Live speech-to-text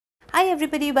Hi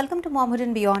everybody, welcome to Momhood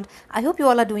and Beyond. I hope you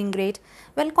all are doing great.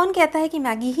 Well, कौन कहता है कि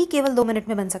Maggi ही केवल 2 minute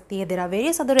में बन सकती है? There are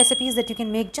various other recipes that you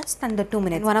can make just under 2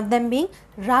 minutes. One of them being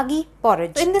ragi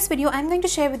porridge. So in this video, I'm going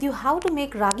to share with you how to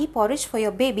make ragi porridge for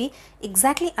your baby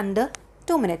exactly under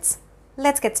 2 minutes.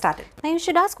 Let's get started. Now you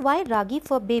should ask, why ragi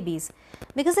for babies?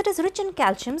 Because it is rich in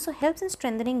calcium, so helps in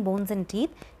strengthening bones and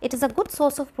teeth. It is a good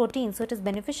source of protein, so it is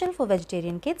beneficial for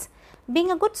vegetarian kids.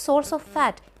 Being a good source of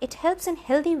fat, it helps in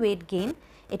healthy weight gain.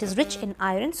 It is rich in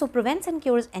iron, so prevents and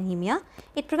cures anemia.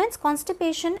 It prevents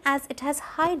constipation as it has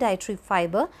high dietary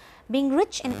fiber. Being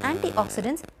rich in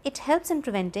antioxidants, it helps in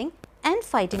preventing and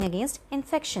fighting against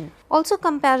infection. Also,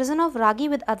 comparison of ragi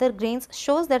with other grains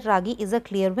shows that ragi is a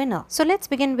clear winner. So let's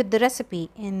begin with the recipe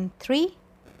in 3,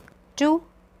 2,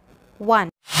 1.